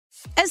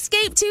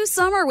Escape to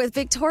summer with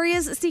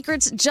Victoria's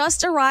Secret's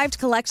just arrived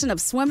collection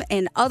of swim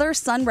and other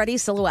sun-ready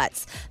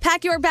silhouettes.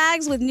 Pack your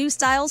bags with new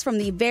styles from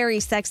the Very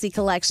Sexy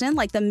collection,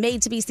 like the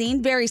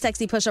made-to-be-seen Very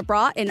Sexy push-up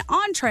bra in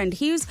on-trend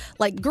hues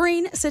like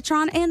green,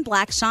 citron, and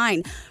black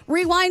shine.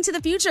 Rewind to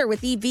the future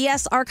with the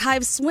VS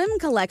Archive swim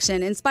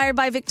collection, inspired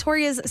by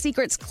Victoria's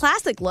Secret's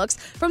classic looks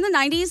from the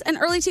 90s and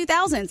early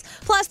 2000s.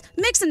 Plus,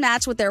 mix and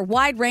match with their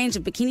wide range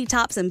of bikini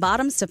tops and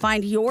bottoms to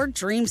find your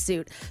dream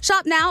suit.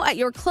 Shop now at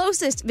your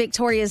closest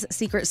Victoria's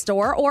Secret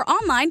store or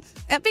online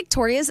at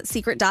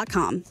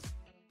victoriassecret.com.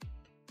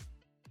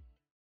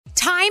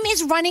 Time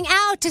is running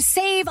out to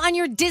save on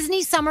your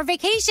Disney summer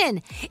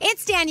vacation.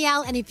 It's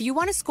Danielle, and if you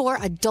want to score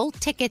adult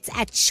tickets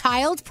at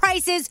child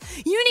prices,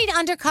 you need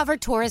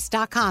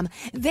UndercoverTourist.com.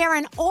 They're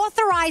an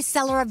authorized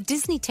seller of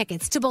Disney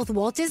tickets to both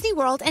Walt Disney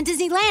World and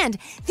Disneyland.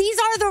 These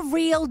are the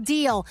real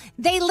deal.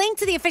 They link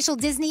to the official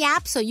Disney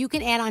app so you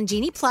can add on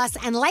Genie Plus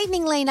and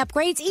Lightning Lane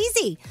upgrades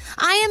easy.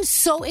 I am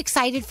so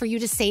excited for you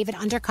to save at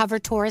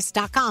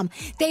UndercoverTourist.com.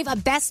 They have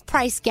a best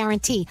price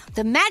guarantee.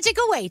 The magic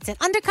awaits at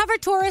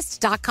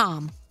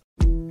UndercoverTourist.com.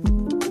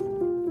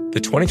 The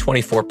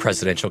 2024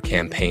 presidential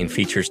campaign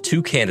features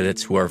two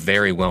candidates who are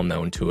very well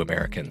known to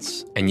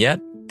Americans. And yet,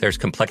 there's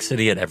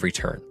complexity at every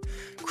turn.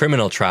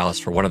 Criminal trials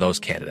for one of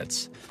those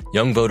candidates.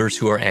 Young voters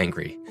who are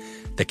angry.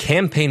 The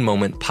Campaign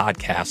Moment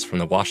podcast from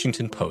the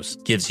Washington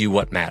Post gives you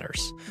what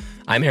matters.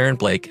 I'm Aaron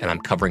Blake, and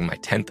I'm covering my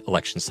 10th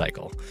election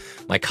cycle.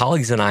 My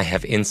colleagues and I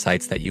have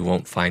insights that you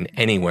won't find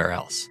anywhere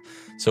else.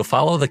 So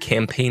follow The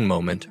Campaign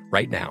Moment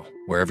right now,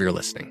 wherever you're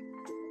listening.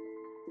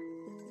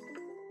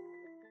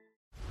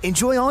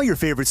 Enjoy all your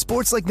favorite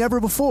sports like never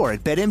before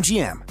at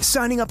BetMGM.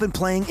 Signing up and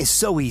playing is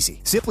so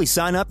easy. Simply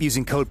sign up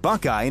using code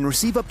Buckeye and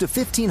receive up to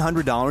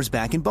 $1,500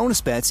 back in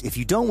bonus bets if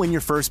you don't win your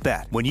first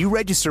bet. When you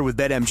register with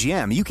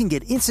BetMGM, you can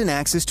get instant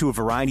access to a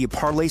variety of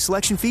parlay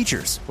selection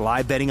features,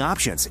 live betting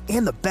options,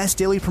 and the best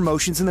daily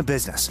promotions in the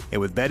business.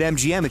 And with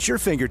BetMGM at your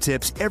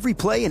fingertips, every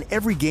play and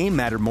every game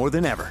matter more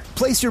than ever.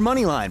 Place your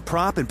moneyline,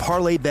 prop, and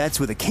parlay bets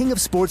with the king of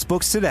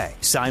sportsbooks today.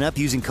 Sign up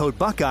using code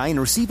Buckeye and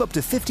receive up to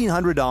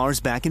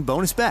 $1,500 back in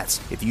bonus bets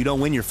if you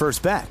don't win your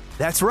first bet.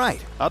 That's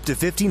right, up to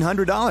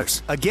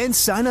 $1,500. Again,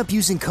 sign up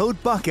using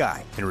code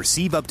Buckeye and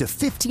receive up to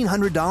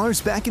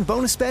 $1,500 back in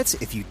bonus bets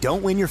if you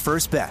don't win your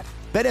first bet.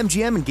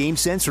 BetMGM and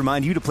GameSense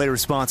remind you to play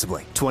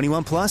responsibly.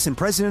 21 plus and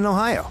present in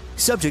Ohio.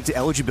 Subject to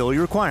eligibility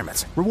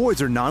requirements.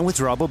 Rewards are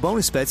non-withdrawable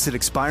bonus bets that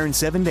expire in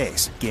 7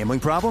 days. Gambling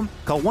problem?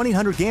 Call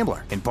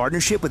 1-800-GAMBLER in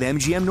partnership with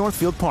MGM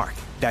Northfield Park.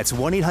 That's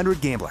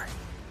 1-800-GAMBLER.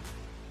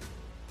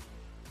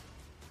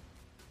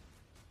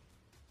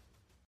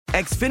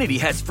 Xfinity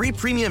has free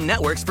premium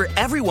networks for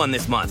everyone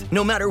this month,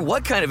 no matter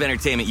what kind of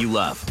entertainment you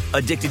love.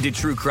 Addicted to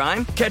true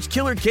crime? Catch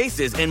killer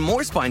cases and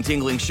more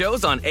spine-tingling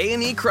shows on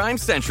A&E Crime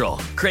Central.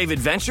 Crave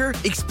adventure?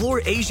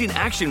 Explore Asian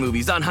action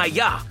movies on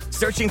Hi-YAH.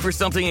 Searching for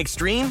something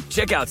extreme?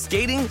 Check out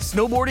skating,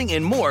 snowboarding,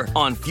 and more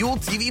on Fuel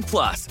TV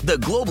Plus, the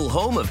global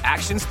home of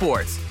action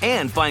sports.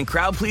 And find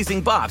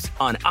crowd-pleasing bops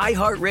on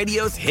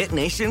iHeartRadio's Hit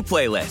Nation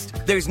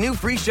playlist. There's new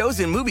free shows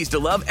and movies to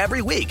love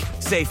every week.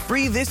 Say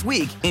free this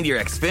week in your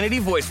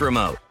Xfinity voice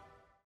remote.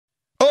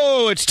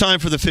 Oh, it's time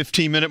for the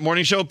 15-Minute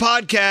Morning Show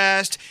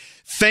podcast.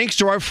 Thanks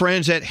to our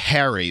friends at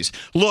Harry's.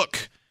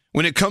 Look,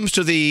 when it comes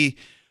to the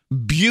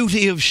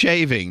beauty of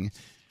shaving,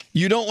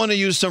 you don't want to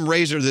use some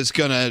razor that's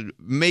going to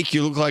make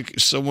you look like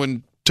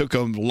someone took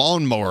a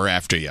lawnmower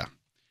after you.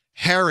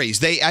 Harry's,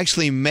 they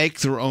actually make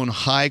their own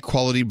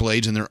high-quality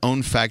blades in their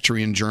own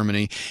factory in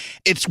Germany.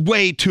 It's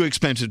way too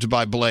expensive to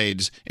buy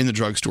blades in the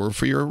drugstore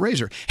for your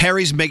razor.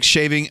 Harry's makes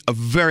shaving a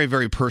very,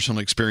 very personal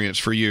experience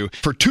for you.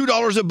 For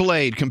 $2 a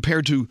blade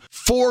compared to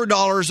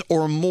 $4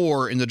 or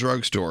more in the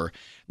drugstore.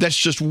 That's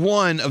just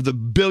one of the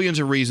billions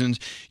of reasons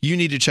you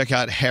need to check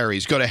out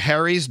Harry's. Go to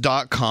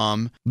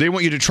harrys.com. They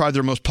want you to try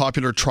their most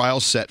popular trial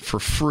set for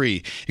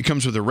free. It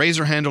comes with a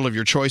razor handle of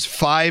your choice,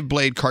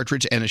 5-blade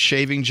cartridge, and a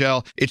shaving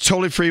gel. It's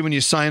totally free when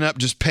you sign up.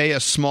 Just pay a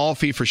small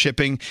fee for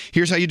shipping.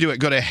 Here's how you do it.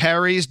 Go to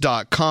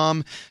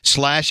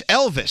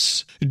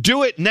harrys.com/Elvis.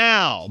 Do it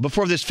now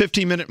before this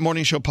 15-minute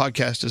morning show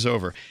podcast is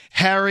over.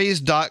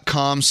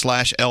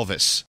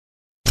 harrys.com/Elvis.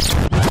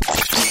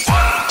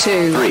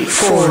 2, 3,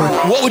 4.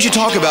 What would you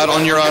talk about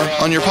on your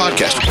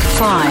podcast?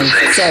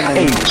 5, 7,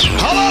 8.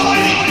 Hello,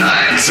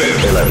 9,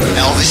 10, 11.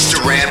 Elvis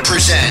Duran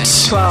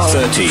presents 12,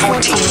 13,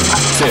 14,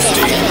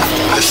 15.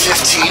 the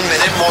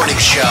 15-Minute Morning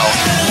Show.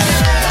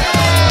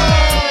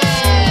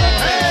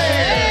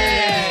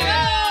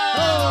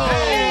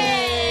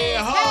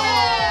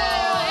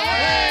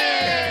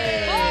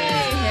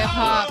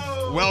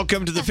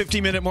 Welcome to the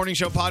 15-Minute Morning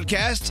Show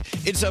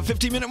podcast. It's a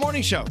 15-minute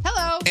morning show.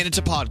 Hello. And it's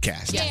a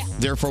podcast. Yes.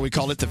 Therefore, we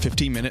call it the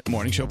 15-Minute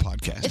Morning Show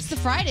podcast. It's the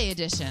Friday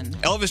edition.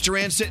 Elvis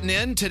Duran sitting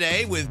in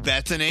today with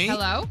Bethany.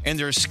 Hello. And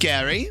there's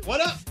Scary.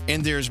 What up?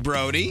 And there's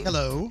Brody.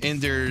 Hello.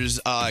 And there's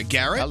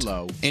Garrett.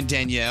 Hello. And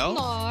Danielle.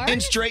 Lord.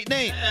 And Straight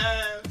Nate.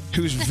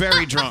 who's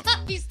very drunk.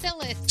 He still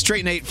is.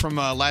 Straight Nate from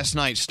last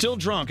night, still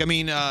drunk. I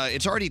mean,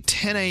 it's already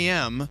 10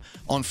 a.m.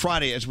 on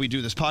Friday as we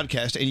do this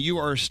podcast, and you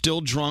are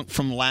still drunk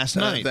from last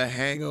night. The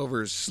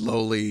hangover's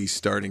slowly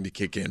starting to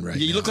kick in right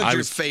now. You look like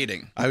you're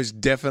fading. I was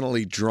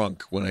definitely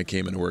drunk when I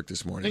came into work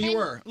this morning. You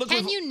were.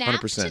 Can you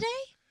nap 100%. today?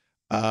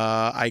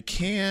 I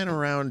can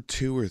around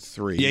 2 or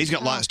 3. Yeah, he's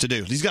got lots to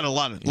do. He's got a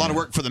lot of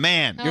work for the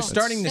man. You're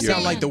starting to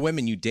sound like the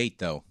women you date,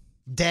 though.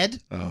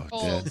 Dead? Oh,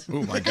 Old.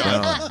 Oh, my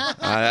God.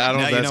 I don't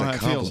Now know you if know that's how a it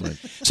feels. compliment.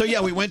 So,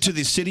 yeah, we went to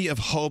the City of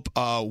Hope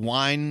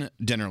wine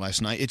dinner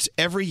last night. It's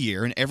every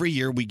year, and every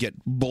year we get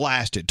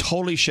blasted,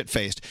 totally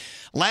shit-faced.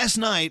 Last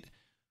night,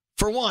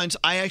 for once,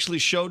 I actually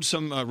showed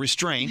some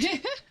restraint,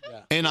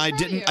 and I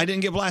didn't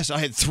get blasted. I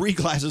had 3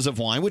 glasses of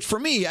wine, which for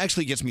me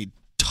actually gets me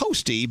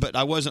toasty, but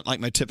I wasn't like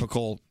my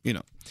typical,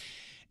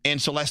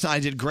 And so last night I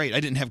did great. I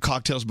didn't have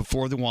cocktails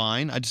before the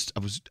wine. I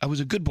was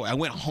a good boy. I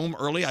went home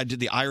early. I did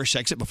the Irish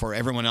exit before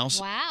everyone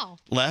else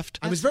left.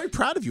 I was very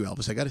proud of you,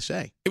 Elvis, I got to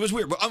say. It was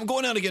weird, but I'm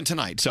going out again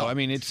tonight. So, I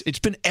mean, it's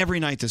been every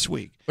night this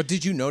week. But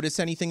did you notice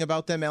anything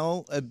about them,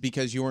 El,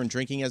 because you weren't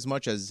drinking as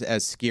much as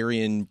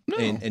Scary and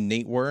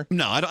Nate were?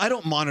 No, I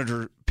don't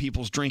monitor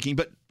people's drinking,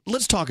 but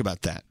let's talk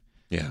about that.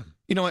 Yeah.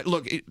 You know what?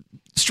 Look,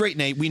 Straight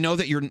Nate, we know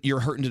that you're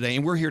hurting today,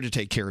 and we're here to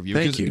take care of you.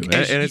 Thank you.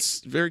 And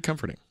it's very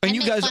comforting. And I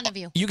you make guys, fun of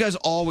you. you guys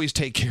always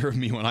take care of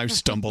me when I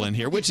stumble in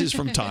here, which is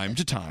from time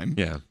to time.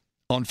 Yeah.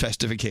 On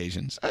festive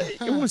occasions.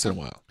 Once in a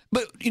while.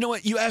 But you know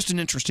what? You asked an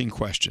interesting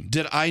question.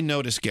 Did I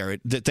notice,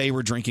 Garrett, that they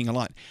were drinking a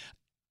lot?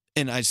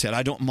 And I said,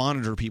 I don't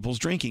monitor people's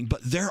drinking, but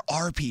there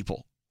are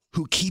people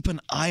who keep an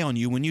eye on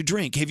you when you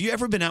drink. Have you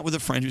ever been out with a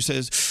friend who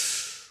says,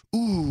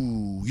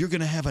 ooh, you're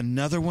going to have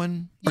another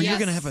one? Or you're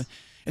going to have a...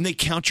 And they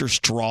count your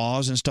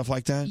straws and stuff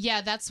like that?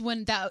 Yeah, that's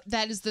when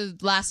that is the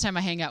last time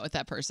I hang out with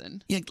that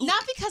person. Yeah,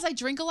 not because I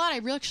drink a lot.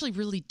 I actually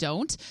really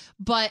don't.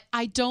 But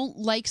I don't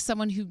like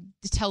someone who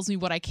tells me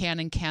what I can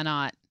and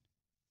cannot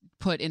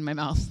put in my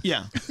mouth.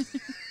 Yeah.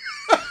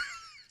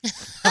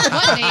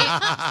 What, Nate?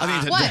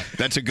 I mean, What?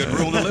 that's a good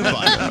rule to live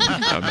by.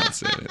 I'm not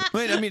saying it.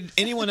 Wait, I mean,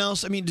 anyone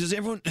else? I mean, does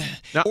everyone...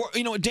 No.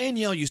 Or,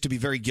 Danielle used to be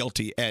very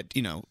guilty at,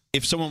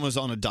 if someone was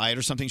on a diet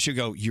or something, she'd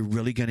go, you're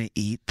really going to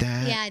eat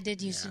that? Yeah, I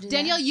did used to do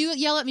Danielle, that. you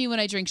yell at me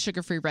when I drink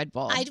sugar-free Red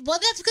Bull. Well,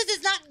 that's because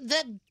it's not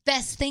the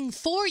best thing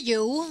for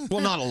you.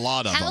 Well, not a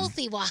lot of them.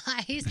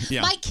 Healthy-wise.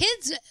 Yeah. My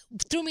kids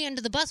threw me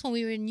under the bus when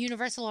we were in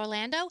Universal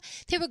Orlando.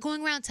 They were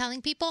going around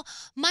telling people,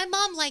 my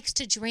mom likes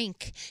to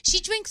drink. She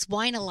drinks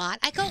wine a lot.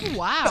 I go,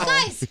 wow.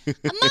 Guys,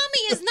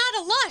 Mommy is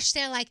not a lush.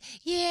 They're like,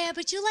 yeah,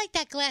 but you like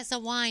that glass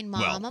of wine,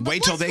 Mom. Well, I'm wait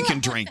like, till "What's they can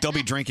wrong?" drink. They'll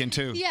be drinking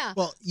too. Yeah.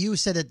 Well, you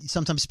said that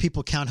sometimes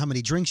people count how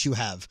many drinks you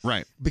have.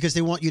 Right. Because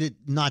they want you to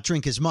not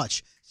drink as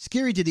much.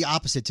 Scary did the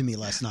opposite to me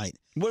last night.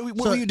 What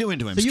were you doing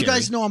to him, So you Scary?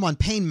 guys know I'm on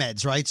pain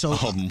meds, right? So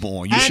Oh,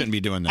 boy, you shouldn't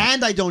be doing that.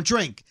 And I don't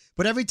drink.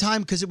 But every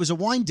time, because it was a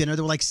wine dinner,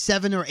 there were like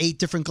 7 or 8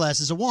 different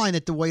glasses of wine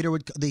that the waiter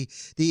would, the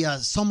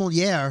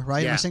sommelier,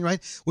 right? Am I saying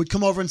right? Would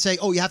come over and say,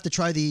 oh, you have to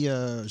try the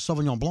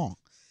Sauvignon Blanc.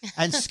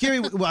 And Scary,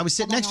 I was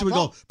sitting next to him, would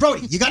go,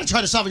 Brody, you got to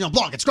try the Sauvignon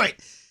Blanc. It's great.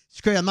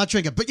 Scary, I'm not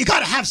drinking, but you got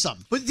to have some.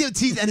 But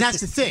see, and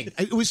that's the thing.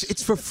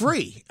 It's for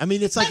free. I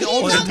mean, it's like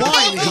all this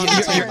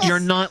wine.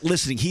 You're not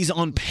listening. He's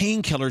on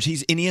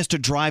painkillers. And he has to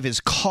drive his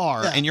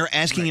car, and you're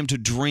asking him to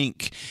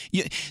drink.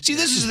 See,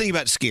 this is the thing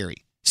about Scary.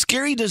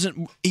 Scary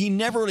he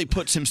never really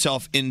puts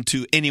himself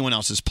into anyone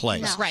else's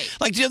place. No. Right.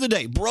 Like the other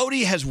day,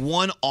 Brody has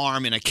one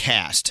arm in a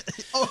cast.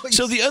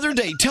 So the other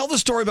day, tell the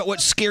story about what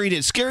Scary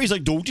did. Scary's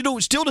like,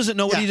 still doesn't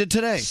know what he did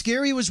today.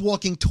 Scary was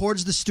walking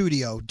towards the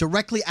studio,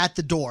 directly at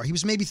the door. He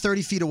was maybe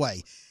 30 feet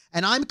away.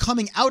 And I'm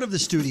coming out of the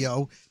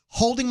studio,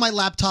 holding my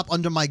laptop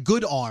under my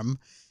good arm,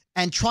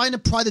 and trying to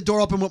pry the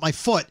door open with my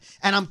foot,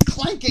 and I'm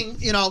clanking,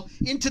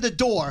 into the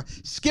door.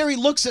 Scary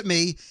looks at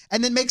me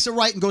and then makes a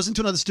right and goes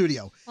into another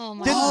studio. Oh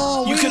my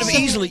You could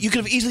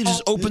have easily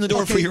just opened the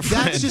door for your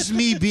friend. That's just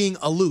me being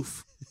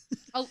aloof.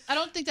 Oh, I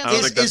don't think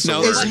that's...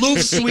 Is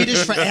loof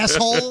Swedish for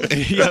asshole?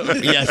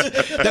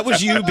 Yes, that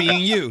was you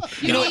being you.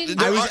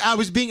 I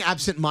was being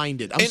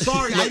absent-minded. I'm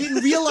sorry. I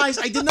didn't realize.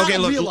 I did not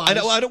realize.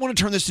 I don't want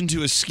to turn this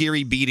into a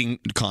Scary beating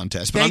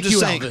contest, but Thank I'm just you,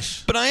 saying.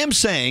 Elvis. But I am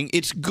saying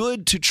it's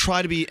good to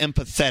try to be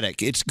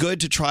empathetic. It's good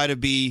to try to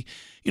be.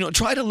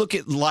 Try to look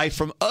at life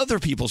from other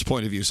people's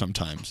point of view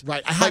sometimes.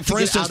 Right. I have Like, to for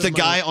get instance, out the of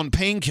guy on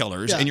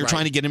painkillers, and you're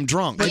trying to get him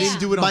drunk. I didn't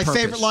do it on My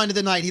purpose. favorite line of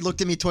the night, he looked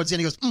at me towards the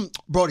end, he goes,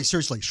 Brody,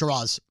 seriously,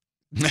 Shiraz.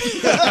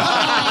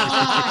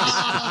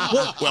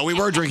 Well, we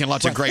were drinking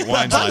lots of great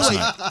wines By the last way,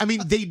 night. I mean,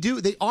 they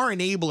are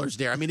enablers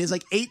there. I mean, there's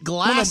like 8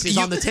 glasses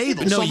on the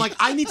table. So I'm like,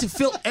 I need to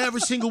fill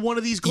every single one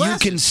of these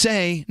glasses. You can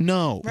say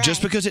no.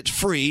 Just because it's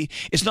free,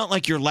 it's not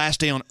like your last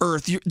day on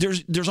earth.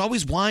 There's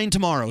always wine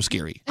tomorrow,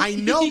 Scary. I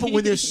know, but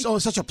when there's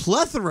such a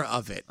plethora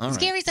of it. All right.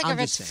 Scary's like, I'm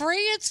if it's just free,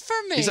 it's for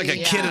me. He's like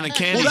a kid in a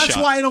candy Well, that's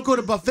shop. why I don't go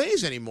to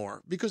buffets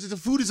anymore, because the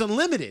food is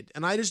unlimited,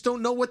 and I just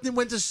don't know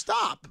when to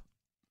stop.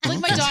 Like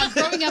my dog,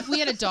 growing up, we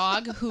had a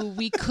dog who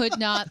we could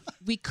not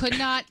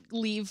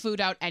leave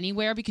food out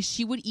anywhere because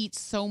she would eat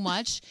so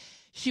much.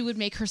 she would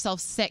make herself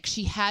sick.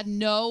 She had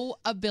no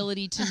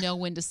ability to know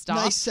when to stop.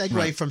 Nice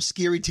segue from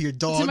Scary to your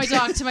dog. To my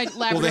dog, to my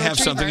Labrador Well, they have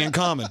retriever. something in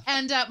common.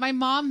 And my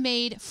mom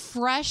made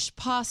fresh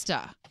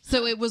pasta.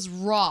 So it was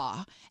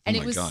raw. And Oh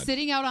it my was God.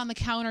 sitting out on the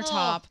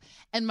countertop.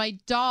 And my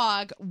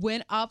dog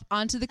went up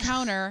onto the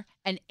counter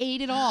and ate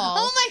it all.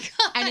 Oh my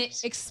God. And it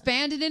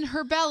expanded in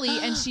her belly.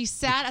 And she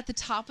sat at the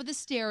top of the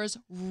stairs,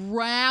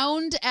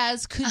 round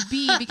as could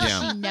be, because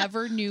Yeah. she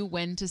never knew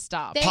when to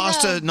stop.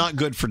 Pasta, not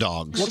good for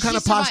dogs. What kind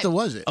of survived. pasta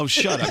was it? Oh,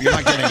 shut up. You're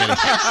not getting it.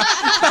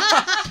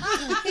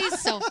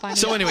 He's so funny.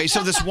 So anyway,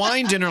 so this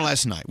wine dinner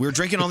last night, we were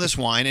drinking all this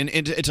wine, and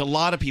it's a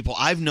lot of people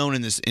I've known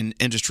in this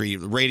industry,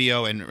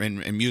 radio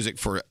and music,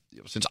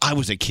 since I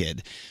was a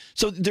kid.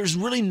 So there's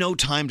really no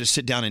time to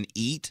sit down and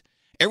eat.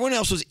 Everyone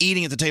else was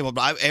eating at the table,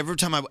 but every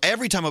time I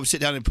would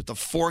sit down and put the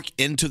fork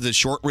into the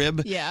short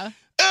rib, Yeah.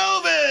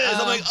 Elvis!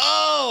 I'm like,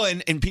 oh,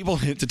 and people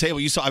at the table,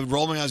 you saw, I would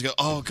roll my eyes and go,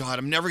 oh God,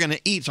 I'm never going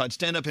to eat. So I'd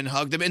stand up and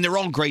hug them, and they're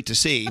all great to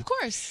see. Of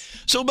course.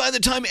 So by the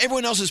time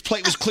everyone else's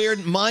plate was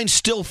cleared, mine's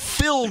still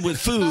filled with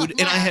food,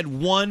 and I had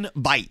one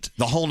bite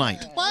the whole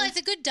night. Well, it's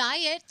a good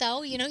diet,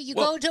 though. You know, you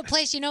Well- go to a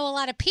place you know a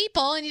lot of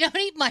people, and you don't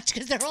eat much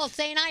because they're all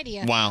saying hi to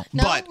you. Wow.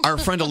 No? But our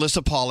friend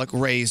Alyssa Pollock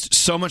raised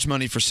so much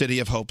money for City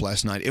of Hope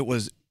last night. It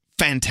was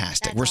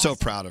fantastic. We're so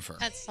proud of her.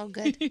 That's so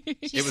good.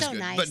 She's was so good.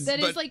 nice.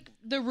 That is like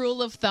the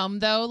rule of thumb,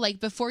 though.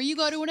 Like before you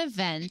go to an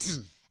event,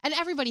 and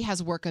everybody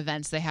has work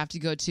events they have to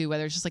go to,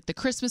 whether it's just like the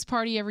Christmas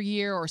party every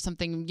year or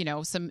something,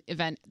 some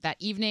event that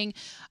evening.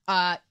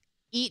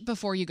 Eat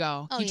before you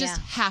go. Oh, You just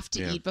yeah. have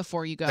to Yeah. eat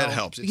before you go. That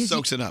helps. It Because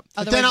soaks it up.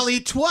 But then I'll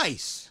eat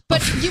twice.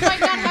 But you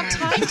might not have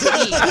time to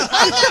eat.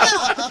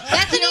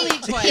 That's You don't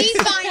eat twice. He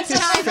finds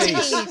time to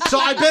eat. So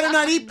I better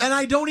not eat, and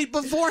I don't eat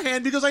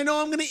beforehand because I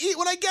know I'm going to eat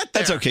when I get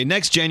there. That's okay.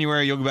 Next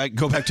January, you'll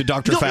go back to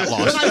Dr. Fat When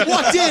Loss. I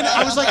walked in,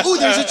 I was like, ooh,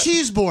 there's a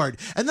cheese board.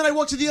 And then I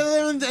walked to the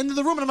other end of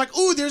the room, and I'm like,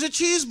 ooh, there's a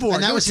cheese board.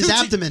 And that There was were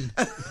his two abdomen.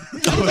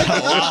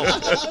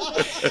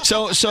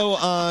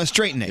 So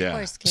straighten Nate.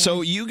 Yeah.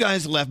 So you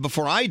guys left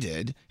before I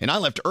did, and I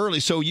left early.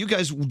 So you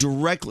guys went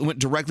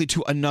directly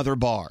to another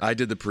bar. I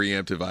did the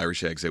preemptive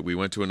Irish exit. We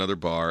went to another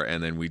bar,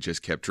 and then we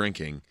just kept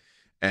drinking.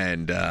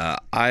 And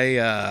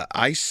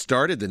I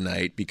started the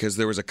night because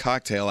there was a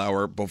cocktail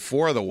hour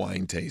before the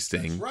wine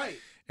tasting. That's right.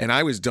 And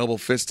I was double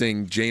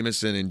fisting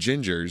Jameson and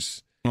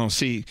Gingers. Oh,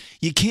 see,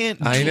 you can't.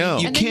 I know.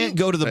 You And then can't you-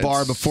 go to the bar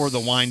That's- before the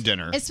wine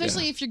dinner.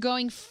 Especially if you're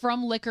going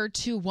from liquor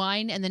to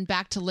wine and then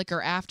back to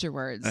liquor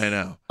afterwards. I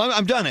know.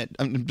 I've done it.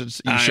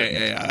 You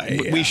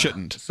shouldn't. We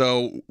shouldn't.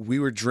 So we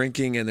were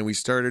drinking, and then we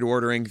started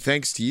ordering,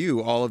 thanks to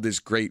you, all of this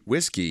great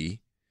whiskey.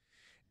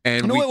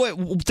 And No,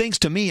 wait. Thanks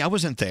to me, I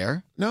wasn't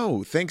there.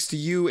 No, thanks to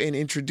you in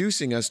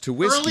introducing us to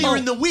whiskey. Earlier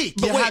in the week,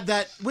 you had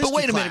that whiskey But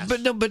wait a minute.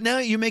 class. But now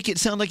you make it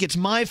sound like it's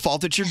my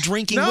fault that you're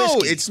drinking No,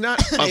 whiskey. it's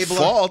not a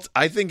fault.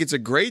 I think it's a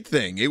great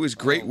thing. It was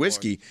great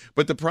whiskey.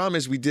 But the problem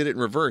is we did it in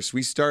reverse.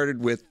 We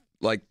started with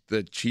like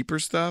the cheaper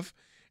stuff.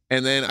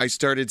 And then I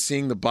started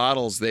seeing the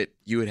bottles that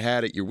you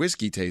had at your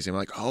whiskey tasting. I'm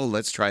like, oh,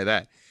 let's try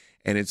that.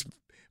 And it's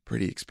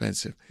pretty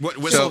expensive. What,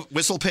 So-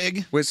 Whistle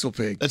Pig? Whistle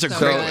Pig. That's a So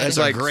great. it's That's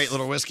like a great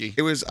little whiskey.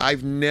 It was.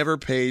 I've never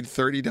paid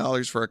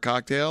 $30 for a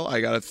cocktail.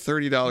 I got a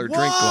 $30 drink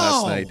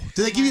last night.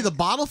 Did they give you the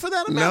bottle for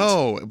that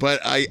amount? No, but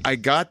I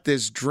got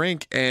this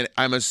drink, and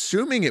I'm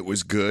assuming it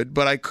was good,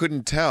 but I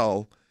couldn't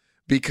tell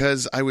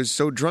because I was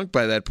so drunk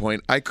by that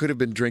point. I could have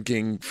been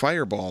drinking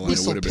Fireball, and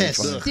it would have been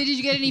fine. Did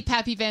you get any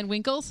Pappy Van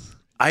Winkles?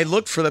 I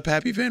looked for the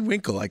Pappy Van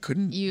Winkle. I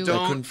couldn't. I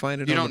couldn't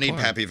find it. You on don't the need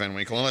bar. Pappy Van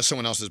Winkle unless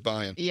someone else is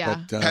buying.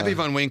 Yeah. But, Pappy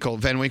Van Winkle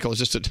is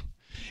just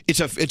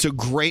it's a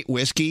great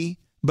whiskey,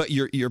 but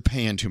you're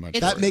paying too much.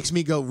 That for it. makes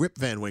me go Rip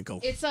Van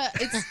Winkle. It's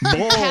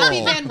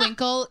Pappy Van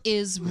Winkle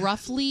is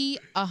roughly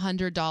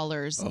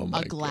 $100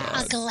 a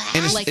glass. A glass?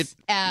 And it's- Like,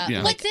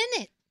 yeah. What's in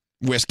it?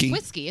 whiskey.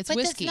 Whiskey. It's But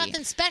whiskey. there's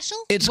nothing special?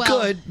 It's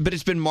Well- good, but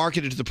it's been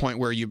marketed to the point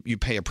where you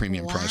pay a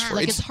premium price for it.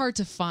 Like it's hard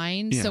to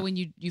find, Yeah. so when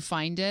you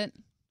find it,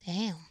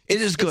 damn.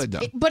 It is good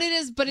though. But it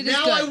is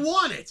now good. I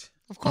want it.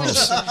 Of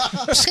course.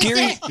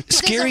 Scary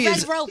There's a red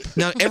is rope.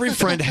 now every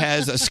friend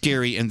has a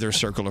scary in their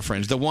circle of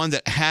friends. The one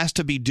that has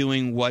to be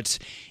doing what's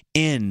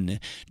in,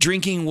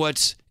 drinking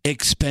what's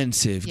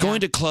expensive, Yeah. going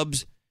to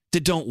clubs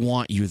that don't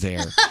want you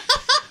there.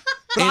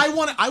 But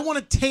I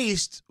want to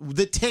taste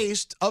the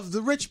taste of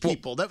the rich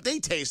people that they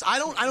taste. I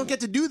don't get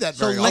to do that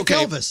very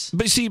often.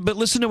 But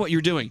listen to what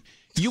you're doing.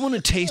 You want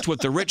to taste what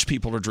the rich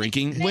people are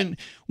drinking.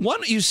 Why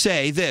don't you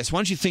say this? Why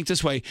don't you think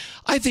this way?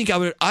 I think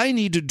I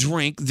need to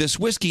drink this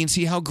whiskey and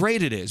see how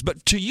great it is.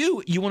 But to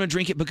you, you want to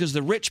drink it because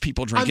the rich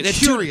people drink I'm it. That's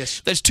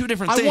curious. That's two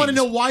different I things. want to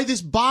know why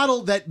this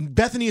bottle that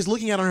Bethany is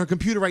looking at on her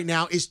computer right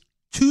now is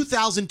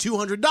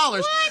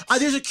 $2,200.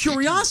 There's a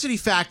curiosity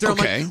factor.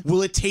 Okay. I'm like,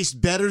 will it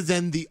taste better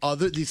than these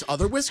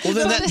other whiskeys?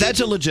 Well, then that's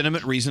a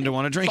legitimate reason to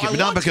want to drink it, but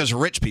not because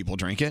rich people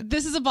drink it.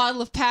 This is a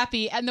bottle of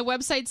Pappy, and the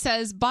website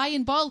says buy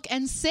in bulk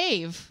and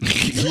save.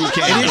 You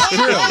can.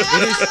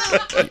 It is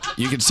true.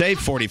 You can save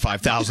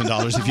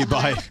 $45,000 if you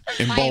buy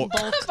in bulk.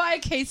 Buy a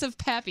case of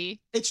Pappy.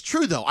 It's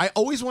true, though. I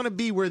always want to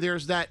be where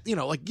there's that,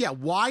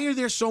 why are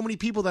there so many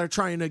people that are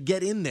trying to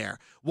get in there?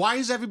 Why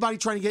is everybody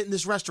trying to get in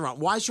this restaurant?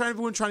 Why is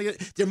everyone trying to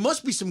get... There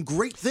must be some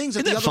great things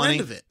at the other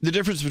end of it. The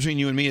difference between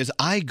you and me is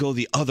I go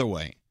the other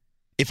way.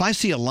 If I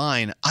see a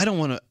line, I don't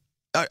want to...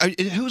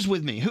 who's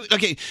with me?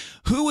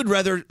 Who would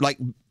rather,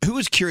 who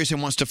is curious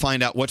and wants to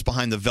find out what's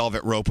behind the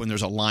velvet rope when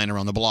there's a line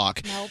around the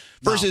block? Nope.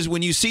 Versus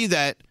when you see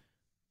that,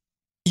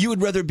 you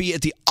would rather be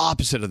at the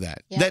opposite of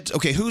that. Yep. That's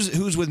okay.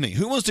 Who's with me?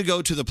 Who wants to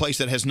go to the place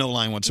that has no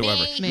line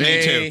whatsoever?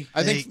 Me too.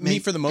 I think me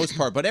for the most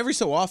part, but every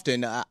so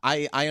often,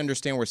 I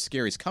understand where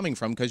Scary's coming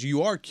from because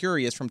you are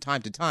curious from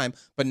time to time,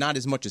 but not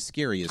as much as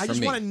Scary is I from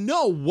just me. want to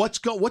know what's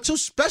so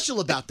special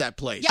about that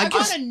place. Yeah, I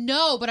want to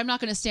know, but I'm not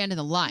going to stand in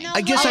the line.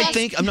 I guess I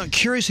think I'm not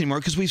curious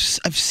anymore because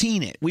I've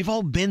seen it. We've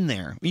all been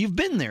there. You've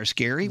been there,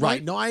 Scary.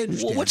 Right. No, I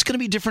understand. Well, what's going to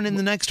be different in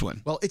the next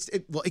one? Well,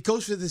 it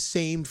goes for the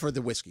same for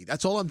the whiskey.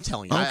 That's all I'm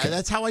telling you. Okay.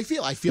 That's how I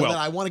feel. I feel that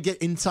I want to get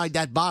inside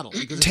that bottle.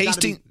 Because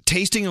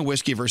Tasting a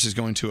whiskey versus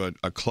going to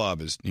a club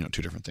is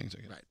two different things.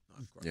 I guess. Right.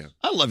 Of course. Yeah.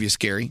 I love you,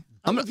 Scary.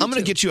 I'm going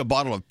to get you a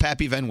bottle of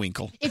Pappy Van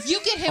Winkle. If you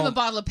get him a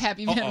bottle of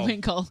Pappy Van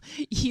Winkle,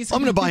 I'm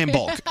going to buy in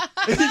bulk.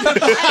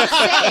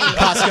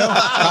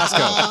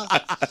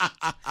 Costco.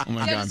 Oh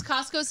my Does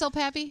God. Costco sell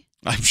Pappy?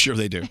 I'm sure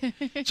they do.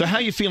 So how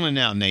you feeling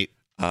now, Nate?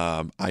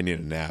 I need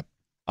a nap.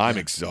 I'm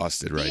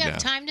exhausted right you now. have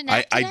time to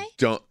nap I today?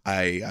 don't.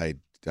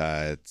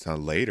 It's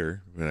on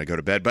later when I go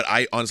to bed, but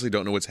I honestly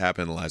don't know what's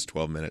happened in the last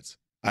 12 minutes.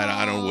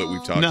 I don't know what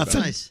we've talked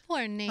Nothing. about.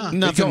 Poor Nate.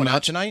 Nothing going much.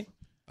 out tonight?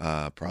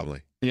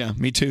 Probably. Yeah,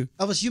 me too.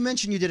 Elvis, you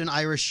mentioned you did an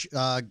Irish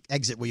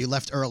exit where you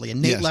left early,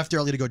 and Nate Yes. left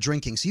early to go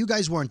drinking. So you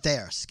guys weren't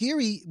there.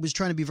 Scary was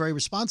trying to be very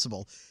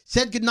responsible.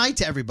 Said goodnight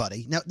to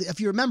everybody. Now, if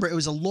you remember, it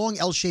was a long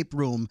L-shaped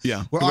room.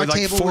 Yeah, where there our were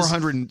like table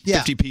 450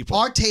 was, people.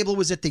 Our table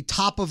was at the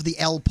top of the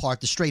L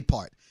part, the straight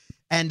part,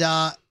 and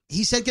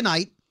he said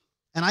goodnight.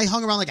 And I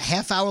hung around like a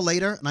half hour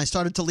later, and I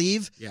started to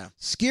leave. Yeah.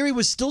 Scary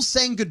was still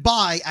saying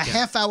goodbye a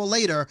half hour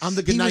later. I'm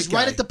the He goodnight was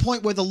right guy. at the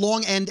point where the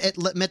long end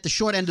met the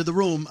short end of the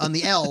room on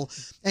the L,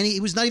 and he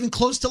was not even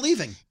close to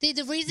leaving.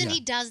 The reason he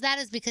does that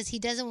is because he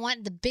doesn't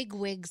want the big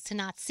wigs to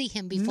not see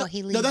him before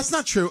he leaves. No, that's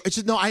not true. It's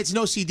it's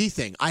no CD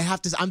thing.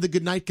 I'm the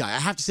good night guy. I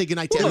have to say good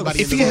night to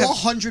everybody if in the you room.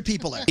 have 100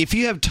 people there. If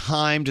you have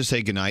time to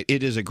say goodnight,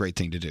 it is a great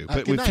thing to do.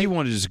 But good if you night.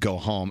 want to just go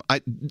home,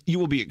 you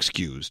will be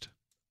excused.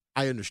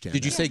 I understand.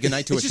 Did you that. say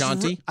goodnight to It's just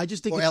Ashanti? I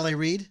just think Or L.A.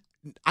 Reid?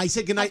 I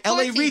said goodnight. Of course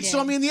L.A. he Reid did.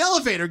 saw me in the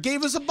elevator,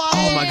 gave us a bottle.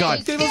 Oh my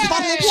God! Gave us a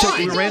bottle of So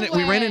wine.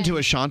 we ran into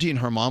Ashanti and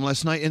her mom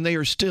last night, and they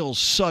are still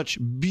such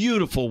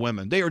beautiful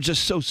women. They are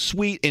just so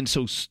sweet and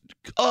so.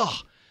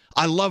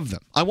 I love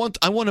them. I want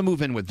to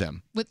move in with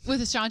them. With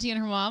Ashanti and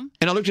her mom?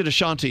 And I looked at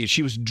Ashanti.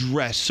 She was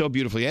dressed so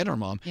beautifully, and her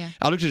mom. Yeah.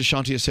 I looked at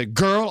Ashanti and said,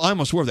 "Girl, I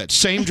almost wore that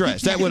same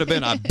dress. That would have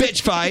been a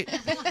bitch fight."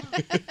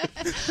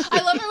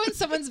 I love it when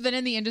someone's been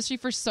in the industry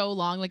for so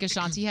long, like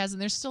Ashanti has,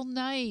 and they're still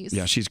nice.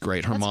 Yeah, she's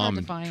great. Her That's hard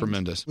mom, to find.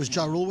 tremendous. Was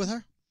Ja Rule with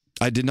her?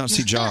 I did not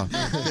see Ja.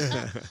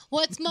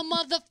 What's my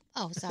mother?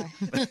 Oh, sorry.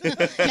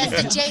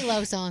 That's the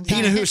J-Lo song. You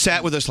know Sorry. who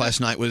sat with us last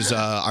night was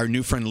our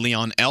new friend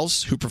Leon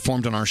Else, who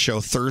performed on our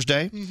show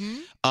Thursday.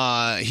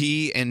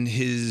 He and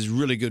his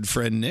really good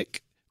friend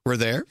Nick were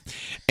there,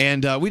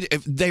 and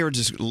they were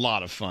just a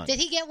lot of fun. Did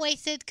he get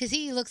wasted? Because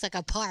he looks like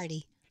a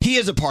party. He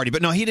is a party,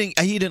 but no, he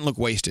didn't look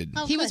wasted.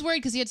 Oh, He was good.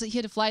 worried because he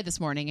had to fly this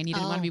morning, and he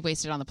didn't want to be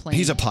wasted on the plane.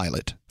 He's a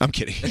pilot. I'm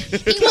kidding. He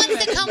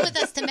wants to come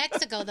with us to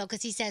Mexico, though,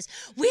 because he says,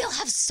 we'll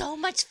have so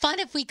much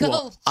fun if we go.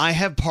 Well, I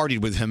have partied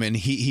with him, and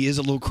he is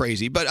a little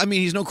crazy, but I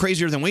mean, he's no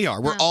crazier than we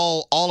are. We're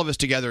all of us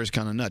together is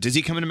kind of nuts. Is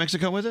he coming to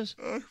Mexico with us?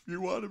 If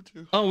you want him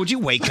to. Oh, would you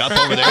wake up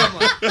over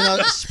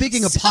there?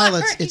 Speaking of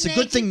pilots, it's a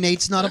good thing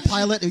Nate's not a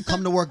pilot who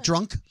come to work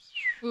drunk.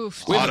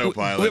 Oof. We have a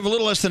Autopilot.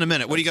 little less than a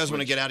minute. What do you guys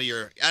want to get out of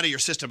your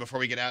system before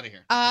we get out of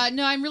here?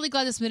 No, I'm really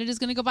glad this minute is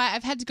going to go by.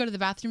 I've had to go to the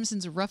bathroom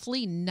since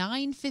roughly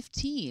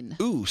 9:15.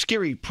 Ooh,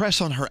 Scary,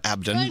 press on her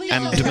abdomen. Really?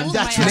 Abdomen. Oh,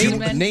 my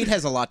abdomen. Nate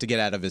has a lot to get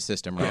out of his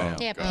system right now.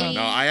 Yeah, God,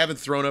 no, I haven't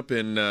thrown up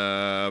in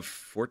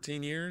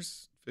 14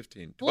 years,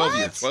 15, 12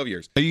 years. 12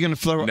 years. Are you going to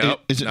throw?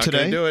 Nope, Is it not today?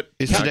 gonna do it.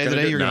 Is Not today the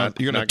gonna day do- you're not-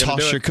 going to not gonna toss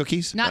do your it.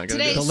 cookies? Not Not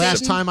gonna today. do The it.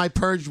 last time I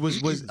purged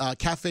was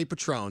Cafe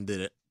Patron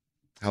did it.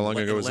 How long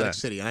in ago was Atlantic that?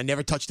 City, and I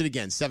never touched it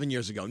again. 7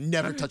 years ago,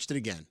 never touched it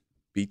again.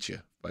 Beat you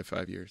by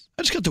 5 years.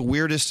 I just got the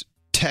weirdest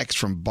text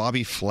from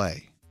Bobby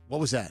Flay.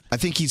 What was that? I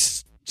think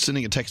he's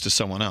sending a text to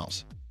someone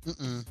else.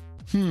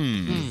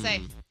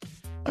 Say.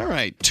 All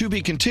right, to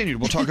be continued.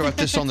 We'll talk about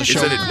this on the Is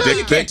show. it a dick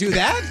You can't do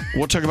that.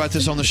 We'll talk about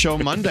this on the show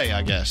Monday,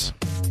 I guess.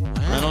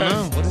 I don't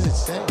know. What does it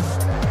say?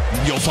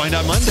 You'll find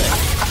out Monday.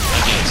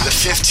 The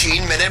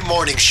 15-minute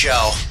morning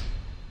show.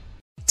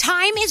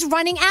 Time is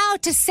running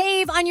out to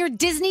save on your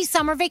Disney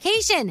summer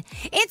vacation.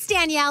 It's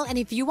Danielle, and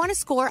if you want to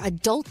score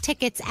adult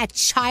tickets at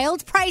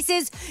child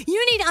prices,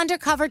 you need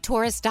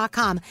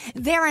UndercoverTourist.com.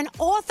 They're an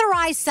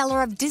authorized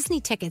seller of Disney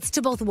tickets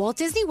to both Walt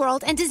Disney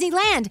World and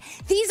Disneyland.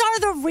 These are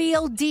the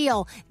real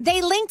deal.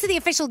 They link to the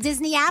official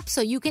Disney app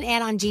so you can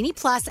add on Genie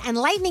Plus and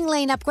Lightning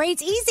Lane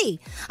upgrades easy.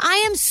 I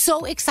am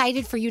so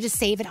excited for you to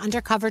save at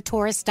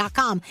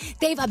UndercoverTourist.com.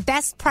 They've a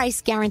best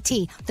price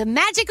guarantee. The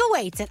magic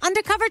awaits at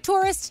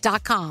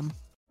UndercoverTourist.com.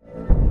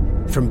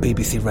 From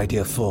BBC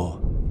Radio 4,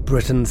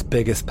 Britain's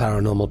biggest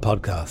paranormal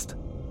podcast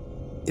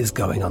is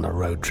going on a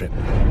road trip.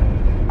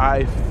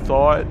 I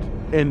thought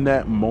in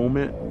that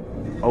moment,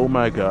 oh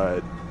my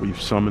God, we've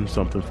summoned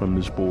something from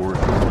this board.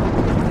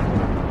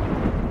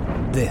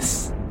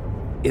 This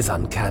is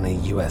Uncanny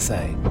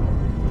USA.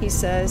 He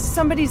says,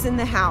 somebody's in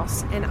the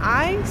house, and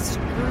I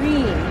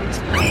screamed.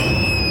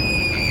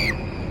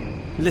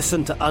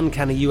 Listen to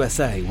Uncanny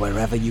USA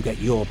wherever you get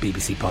your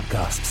BBC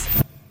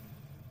podcasts,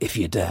 if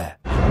you dare.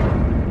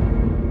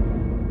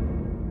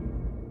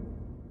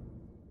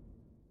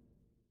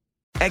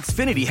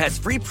 Xfinity has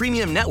free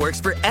premium networks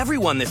for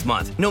everyone this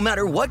month, no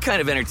matter what kind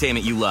of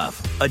entertainment you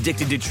love.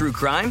 Addicted to true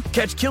crime?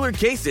 Catch killer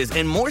cases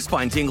and more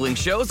spine-tingling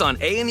shows on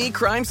A&E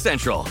Crime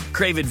Central.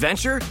 Crave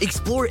adventure?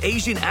 Explore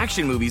Asian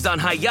action movies on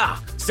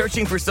Hi-YAH.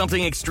 Searching for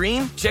something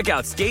extreme? Check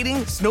out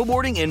skating,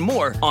 snowboarding, and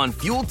more on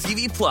Fuel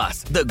TV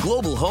Plus, the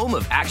global home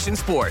of action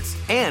sports.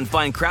 And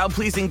find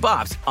crowd-pleasing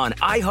bops on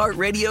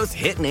iHeartRadio's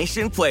Hit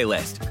Nation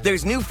playlist.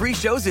 There's new free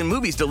shows and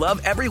movies to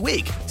love every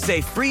week. Say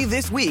free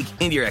this week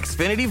in your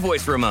Xfinity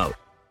voice remote.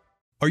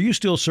 Are you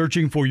still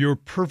searching for your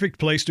perfect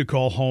place to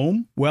call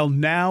home? Well,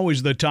 now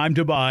is the time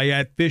to buy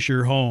at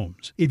Fisher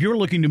Homes. If you're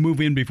looking to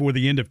move in before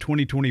the end of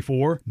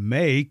 2024,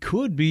 May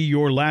could be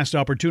your last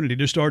opportunity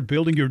to start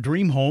building your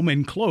dream home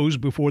and close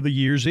before the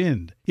year's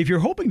end. If you're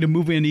hoping to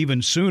move in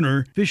even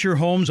sooner, Fisher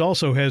Homes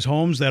also has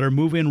homes that are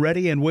move-in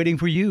ready and waiting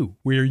for you,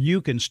 where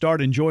you can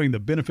start enjoying the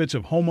benefits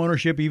of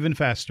homeownership even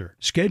faster.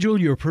 Schedule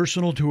your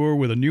personal tour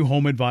with a new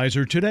home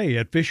advisor today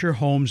at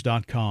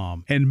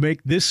FisherHomes.com and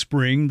make this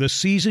spring the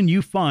season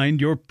you find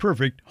your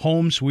perfect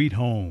home sweet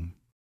home.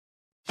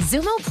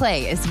 Xumo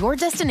Play is your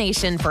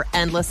destination for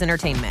endless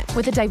entertainment.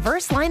 With a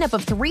diverse lineup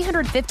of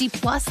 350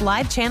 plus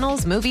live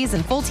channels, movies,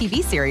 and full TV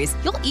series,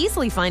 you'll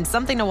easily find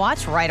something to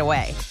watch right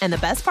away. And the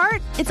best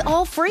part? It's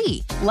all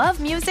free.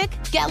 Love music?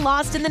 Get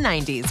lost in the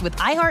 90s with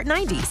iHeart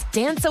 90s,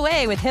 dance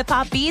away with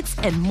hip-hop beats,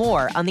 and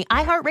more on the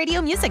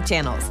iHeartRadio music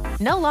channels.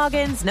 No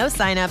logins, no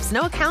signups,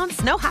 no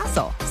accounts, no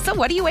hassle. So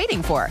what are you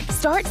waiting for?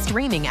 Start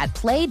streaming at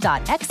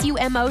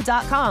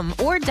play.xumo.com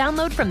or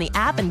download from the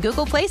app and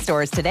Google Play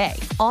stores today.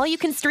 All you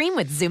can stream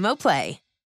with Xumo Play.